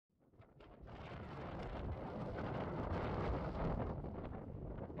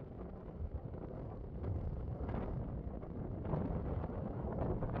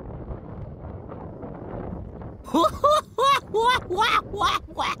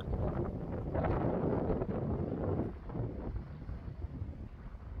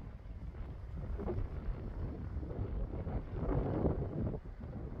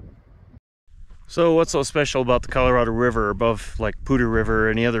So what's so special about the Colorado River above like Poudre River or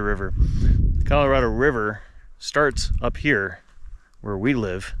any other river? The Colorado River starts up here where we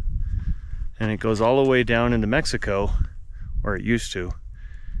live, and it goes all the way down into Mexico, or it used to,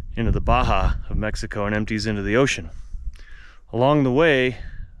 into the Baja of Mexico, and empties into the ocean. Along the way,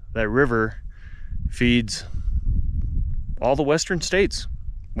 that river feeds all the western states.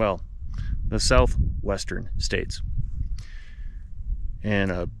 Well, the southwestern states.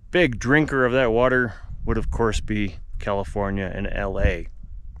 And a big drinker of that water would of course be California and LA.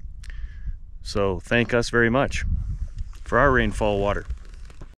 So thank us very much for our rainfall water.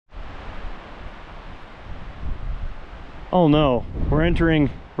 Oh no, we're entering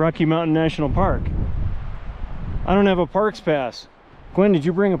Rocky Mountain National Park. I don't have a parks pass. Gwen, did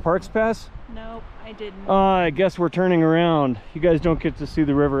you bring a parks pass? Nope, I didn't. I guess we're turning around. You guys don't get to see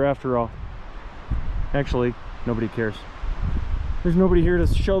the river after all. Actually, nobody cares. There's nobody here to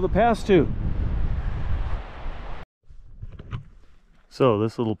show the pass to. So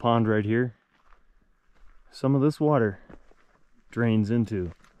this little pond right here, some of this water drains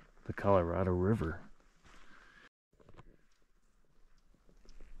into the Colorado River.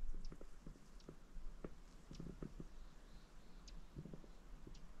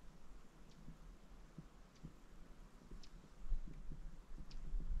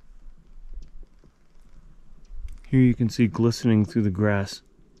 Here you can see glistening through the grass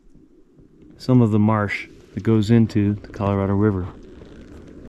some of the marsh that goes into the Colorado River.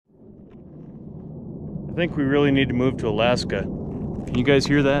 I think we really need to move to Alaska. Can you guys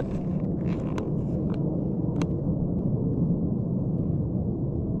hear that?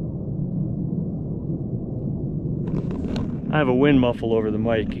 I have a wind muffle over the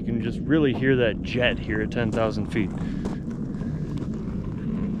mic. You can just really hear that jet here at 10,000 feet.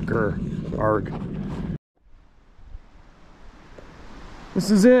 Grr, arg. This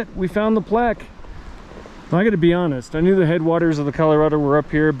is it. We found the plaque. I gotta be honest, I knew the headwaters of the Colorado were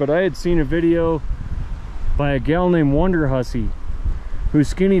up here, but I had seen a video by a gal named Wonder Hussy who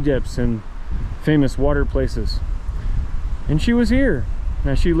skinny dips in famous water places. And she was here.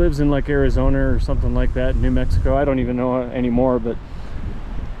 Now she lives in like Arizona or something like that, New Mexico. I don't even know anymore, but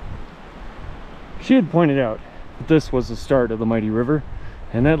she had pointed out that this was the start of the mighty river,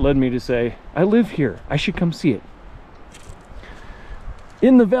 and that led me to say, I live here. I should come see it.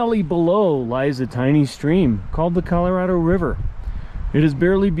 In the valley below lies a tiny stream called the Colorado River. It has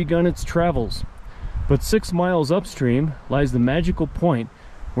barely begun its travels, but 6 miles upstream lies the magical point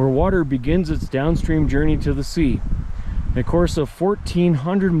where water begins its downstream journey to the sea, a course of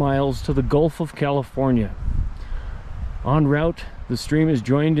 1,400 miles to the Gulf of California. En route, the stream is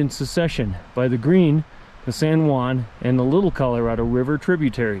joined in succession by the Green, the San Juan, and the Little Colorado River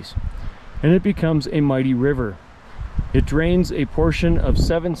tributaries, and it becomes a mighty river. It drains a portion of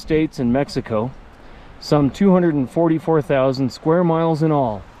 7 states in Mexico, some 244,000 square miles in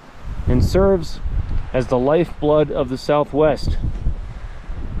all, and serves as the lifeblood of the Southwest.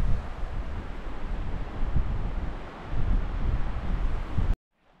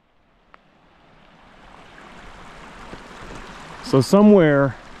 So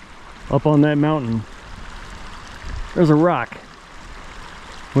somewhere up on that mountain, there's a rock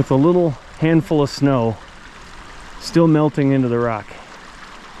with a little handful of snow still melting into the rock.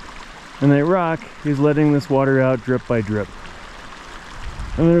 And that rock is letting this water out drip by drip.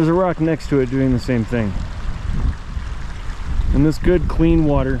 And there's a rock next to it doing the same thing. And this good clean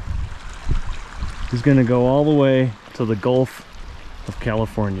water is going to go all the way to the Gulf of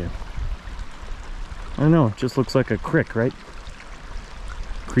California. I know, it just looks like a creek, right?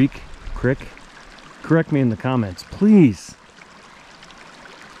 Creek? Crick? Correct me in the comments, please.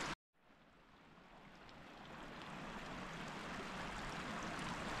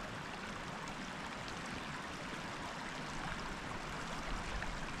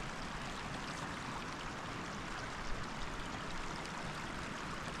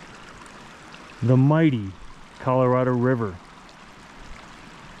 The mighty Colorado River.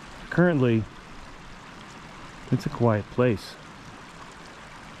 Currently, it's a quiet place.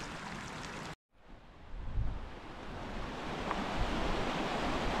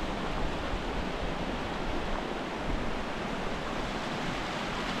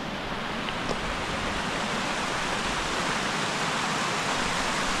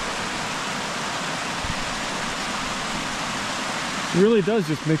 It really does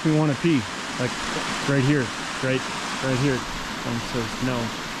just make me want to pee. Like right here, right here. Says no,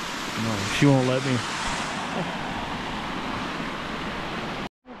 she won't let me.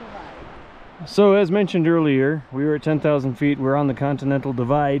 So as mentioned earlier, we were at 10,000 feet. We're on the Continental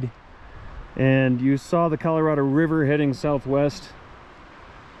Divide, and you saw the Colorado River heading southwest.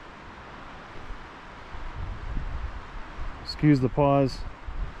 Excuse the pause.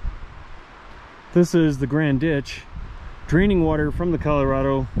 This is the Grand Ditch, draining water from the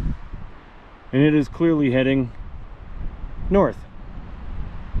Colorado, and it is clearly heading north.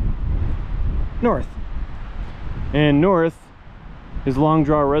 North. And north is Long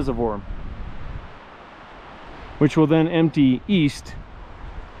Draw Reservoir, which will then empty east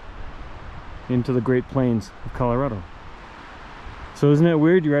into the Great Plains of Colorado. So isn't that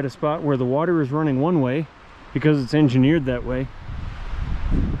weird? You're at a spot where the water is running one way because it's engineered that way,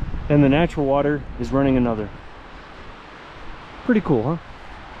 and the natural water is running another. Pretty cool, huh?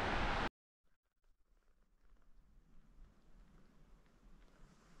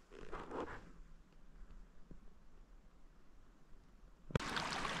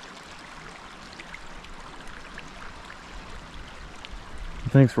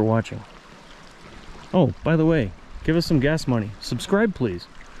 Thanks for watching. Oh, by the way, give us some gas money. Subscribe, please.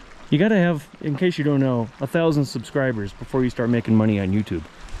 You gotta have, in case you don't know, 1,000 subscribers before you start making money on YouTube.